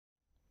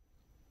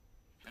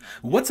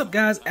What's up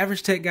guys,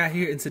 Average Tech Guy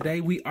here, and today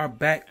we are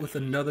back with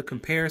another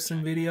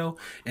comparison video,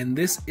 and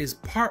this is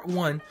part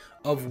one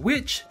of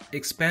which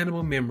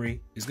expandable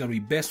memory is going to be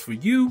best for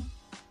you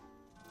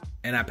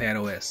and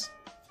iPadOs.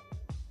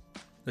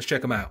 Let's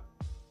check them out.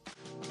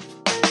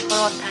 For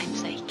all time's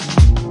sake.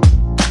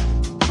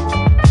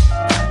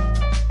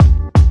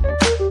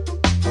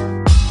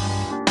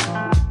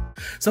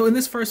 So in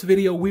this first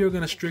video, we are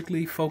going to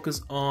strictly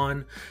focus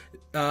on,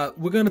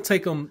 we're going to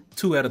take them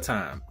two at a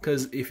time,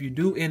 because if you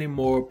do any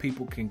more,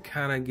 people can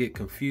kind of get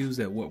confused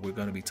at what we're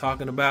going to be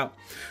talking about.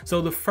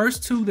 So the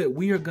first two that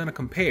we are going to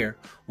compare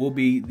will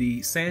be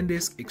the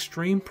SanDisk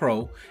Extreme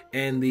Pro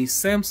and the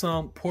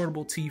Samsung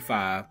Portable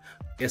T5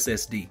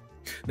 SSD.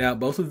 Now,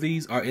 both of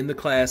these are in the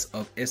class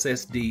of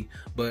SSD,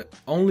 but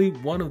only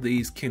one of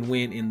these can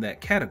win in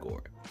that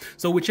category.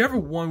 So whichever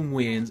one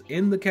wins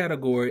in the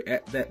category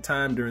at that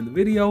time during the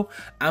video,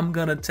 I'm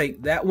gonna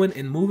take that one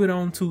and move it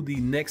on to the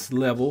next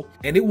level,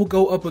 and it will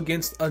go up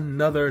against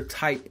another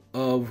type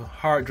of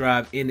hard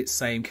drive in its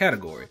same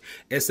category.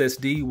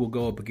 SSD will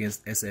go up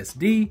against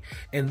SSD,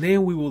 and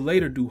then we will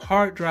later do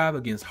hard drive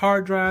against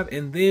hard drive,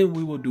 and then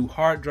we will do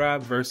hard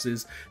drive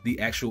versus the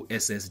actual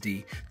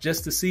SSD,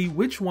 just to see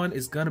which one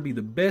is gonna be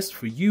the best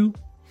for you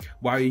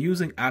while you're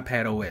using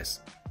iPadOs.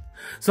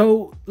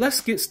 So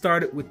let's get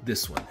started with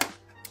this one.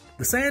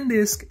 The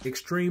SanDisk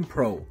Extreme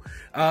Pro,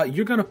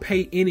 you're gonna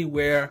pay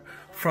anywhere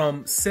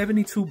from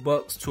 72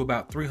 bucks to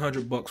about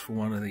 300 bucks for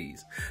one of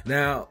these.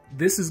 Now,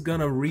 this is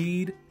gonna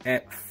read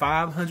at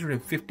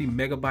 550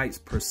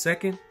 megabytes per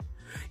second.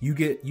 You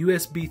get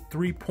USB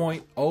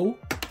 3.0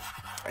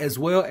 as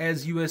well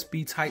as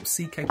USB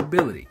Type-C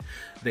capability.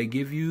 They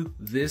give you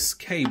this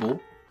cable.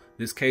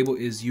 This cable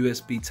is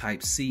USB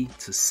Type-C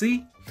to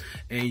C,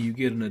 and you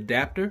get an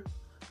adapter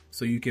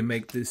so you can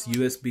make this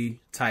USB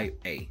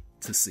Type-A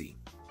to C.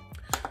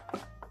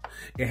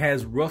 It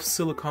has rough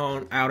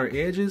silicone outer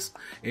edges.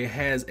 It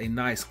has a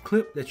nice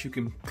clip that you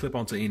can clip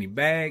onto any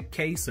bag,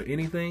 case, or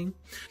anything.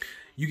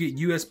 You get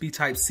USB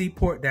Type-C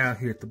port down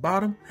here at the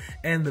bottom.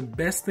 And the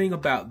best thing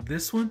about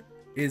this one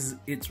is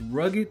it's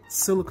rugged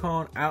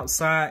silicone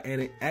outside, and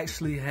it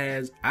actually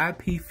has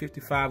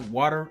IP55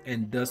 water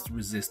and dust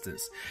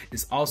resistance.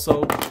 It's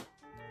also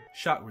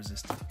shock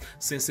resistant.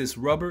 Since it's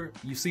rubber,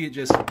 you see it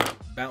just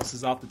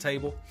bounces off the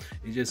table.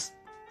 It just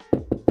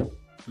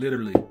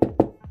literally,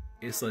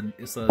 it's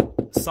a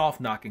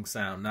soft knocking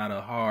sound, not a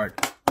hard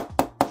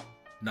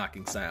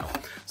knocking sound.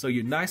 So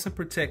you're nice and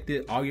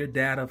protected. All your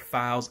data,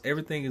 files,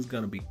 everything is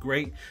going to be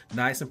great,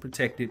 nice and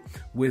protected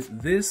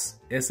with this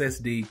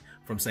SSD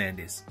from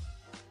SanDisk.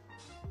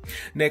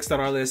 Next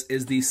on our list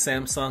is the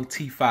Samsung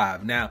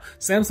T5. Now,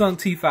 Samsung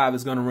T5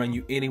 is going to run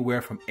you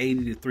anywhere from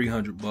 80 to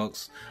 300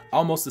 bucks,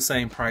 almost the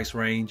same price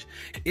range.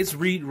 Its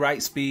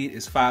read-write speed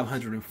is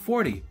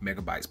 540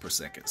 megabytes per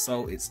second,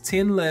 so it's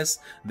 10 less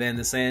than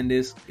the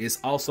SanDisk. It's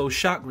also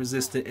shock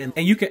resistant,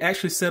 and you can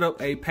actually set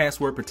up a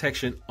password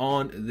protection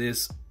on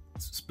this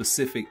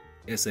specific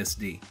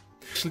SSD.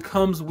 Actually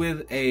comes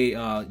with a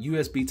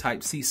USB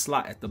Type-C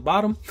slot at the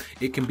bottom.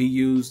 It can be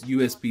used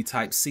USB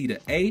Type-C to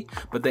A,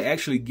 but they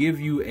actually give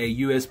you a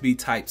USB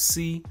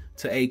Type-C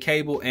to A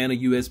cable and a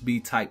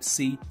USB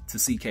Type-C to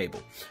C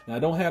cable. Now, I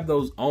don't have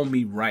those on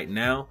me right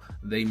now.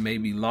 They may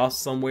be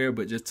lost somewhere,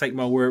 but just take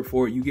my word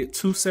for it. You get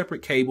two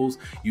separate cables.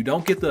 You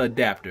don't get the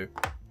adapter.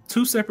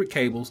 Two separate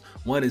cables.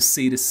 One is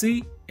C to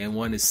C and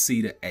one is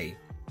C to A.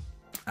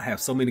 I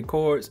have so many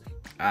cords,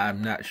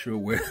 I'm not sure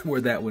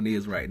where that one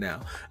is right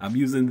now. I'm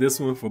using this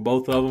one for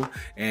both of them,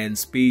 and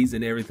speeds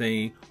and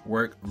everything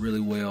work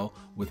really well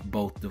with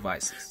both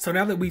devices. So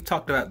now that we've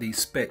talked about these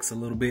specs a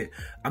little bit,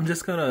 I'm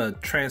just gonna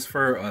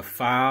transfer a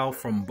file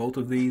from both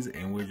of these,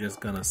 and we're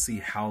just gonna see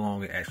how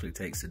long it actually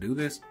takes to do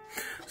this.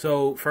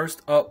 So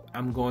first up,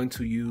 I'm going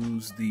to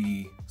use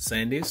the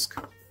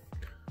SanDisk,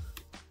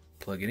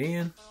 plug it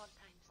in.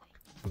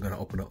 We're gonna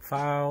open up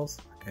files,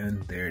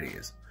 and there it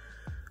is.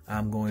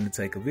 I'm going to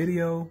take a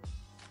video,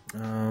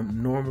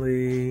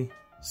 normally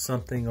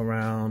something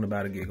around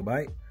about 1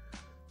 gigabyte,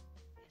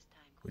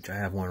 which I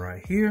have one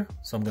right here.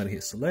 So I'm going to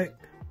hit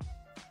select,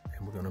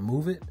 and we're going to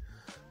move it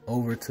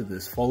over to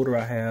this folder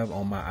I have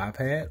on my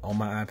iPad. On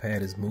my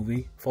iPad is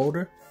movie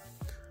folder.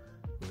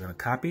 We're going to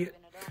copy it,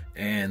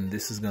 and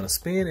this is going to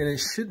spin, and it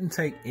shouldn't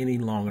take any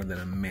longer than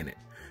a minute.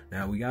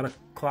 Now we got a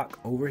clock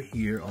over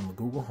here on the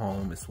Google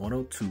Home. It's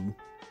 102.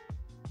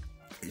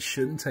 It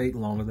shouldn't take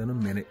longer than a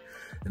minute,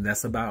 and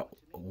that's about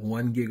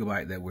 1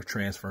 gigabyte that we're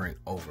transferring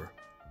over.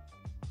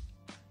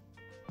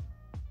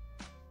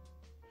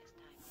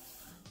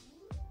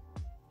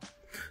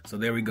 So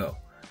there we go.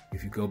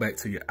 If you go back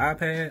to your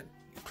iPad,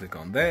 you click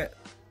on that.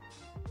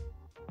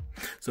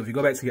 So if you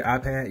go back to your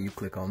iPad, you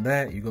click on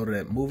that, you go to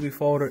that movie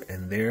folder,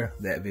 and there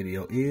that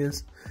video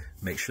is.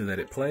 Make sure that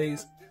it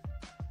plays.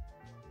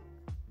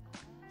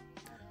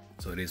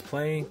 So it is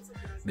playing.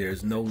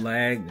 There's no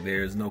lag,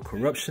 there's no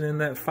corruption in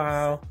that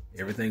file.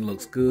 Everything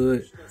looks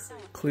good,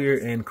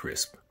 clear and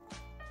crisp.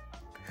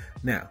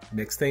 Now,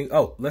 next thing,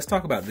 oh, let's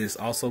talk about this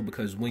also,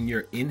 because when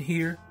you're in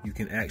here, you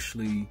can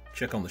actually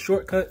check on the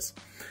shortcuts,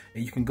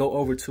 and you can go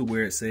over to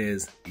where it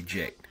says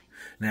eject.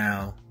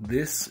 Now,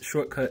 this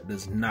shortcut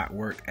does not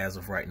work as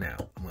of right now.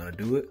 I'm gonna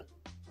do it.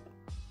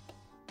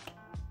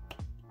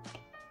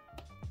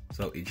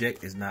 So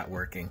eject is not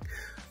working.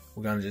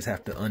 We're gonna just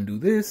have to undo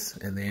this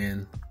and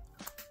then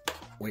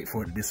wait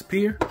for it to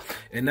disappear.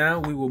 And now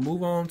we will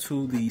move on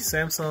to the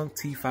Samsung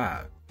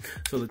T5.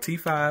 So the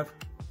T5,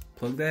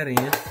 plug that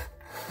in.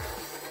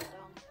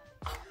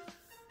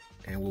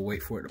 And we'll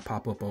wait for it to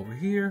pop up over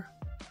here.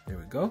 There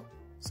we go,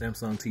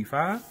 Samsung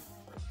T5.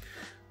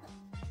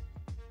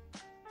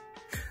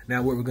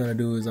 Now what we're gonna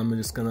do is I'm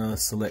just gonna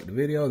select the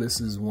video.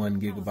 This is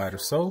 1 gigabyte or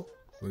so.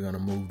 We're gonna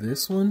move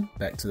this one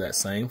back to that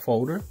same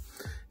folder.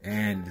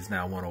 And it's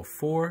now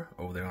 104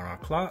 over there on our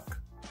clock.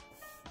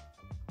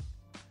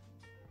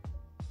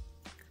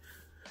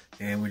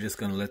 And we're just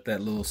gonna let that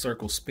little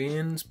circle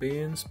spin,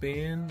 spin,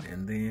 spin,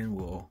 and then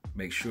we'll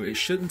make sure it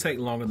shouldn't take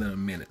longer than a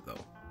minute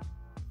though.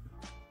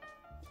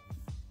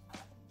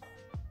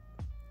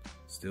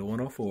 Still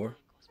 104,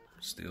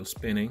 still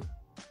spinning.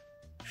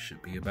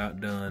 Should be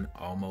about done,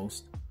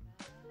 almost.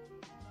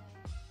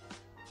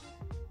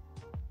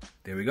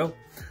 There we go.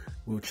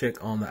 We'll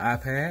check on the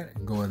iPad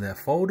and go in that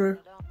folder.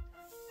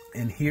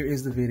 And here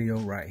is the video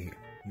right here.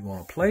 You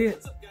want to play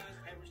it?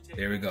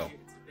 There we go.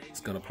 It's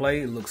gonna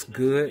play. It looks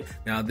good.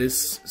 Now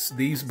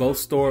these both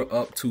store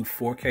up to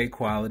 4K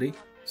quality,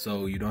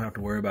 so you don't have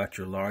to worry about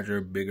your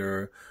larger,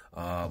 bigger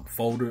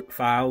folder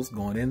files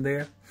going in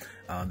there.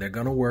 They're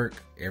gonna work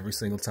every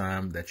single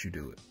time that you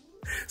do it.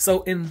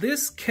 So in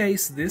this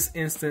case, this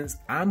instance,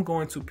 I'm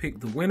going to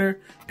pick the winner,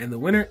 and the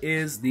winner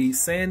is the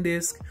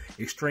SanDisk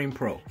Extreme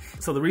Pro.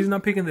 So the reason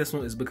I'm picking this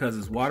one is because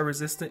it's water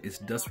resistant, it's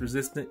dust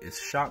resistant, it's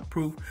shock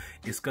proof.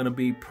 It's gonna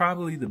be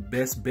probably the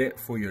best bet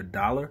for your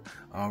dollar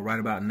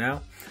right about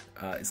now.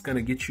 It's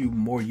gonna get you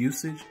more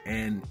usage,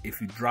 and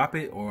if you drop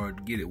it or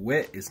get it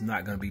wet, it's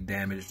not gonna be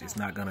damaged. It's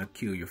not gonna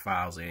kill your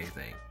files or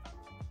anything.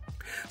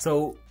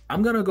 So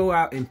I'm gonna go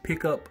out and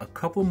pick up a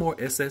couple more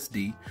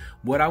SSD.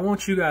 What I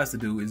want you guys to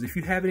do is, if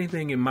you have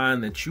anything in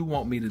mind that you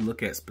want me to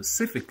look at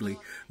specifically,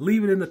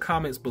 leave it in the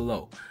comments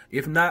below.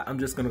 If not, I'm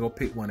just gonna go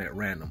pick one at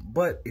random.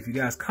 But if you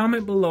guys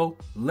comment below,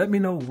 let me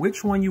know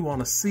which one you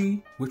wanna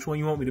see, which one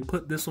you want me to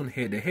put this one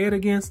head to head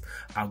against.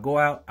 I'll go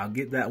out, I'll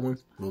get that one,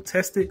 we'll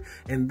test it.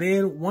 And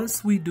then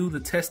once we do the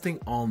testing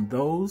on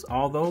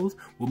all those,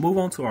 we'll move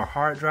on to our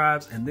hard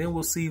drives, and then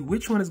we'll see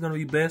which one is gonna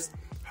be best,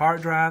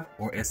 hard drive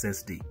or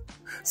SSD.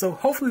 So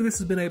hopefully this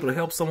has been able to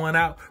help someone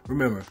out.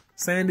 Remember,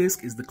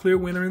 SanDisk is the clear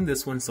winner in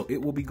this one, so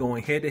it will be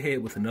going head to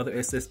head with another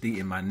SSD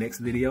in my next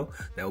video.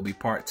 That will be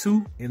part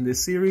 2 in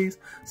this series.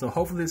 So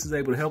hopefully this is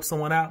able to help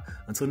someone out.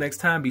 Until next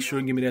time, be sure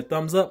and give me that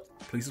thumbs up.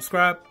 Please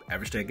subscribe.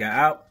 Average Tech Guy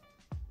out.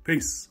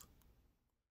 Peace.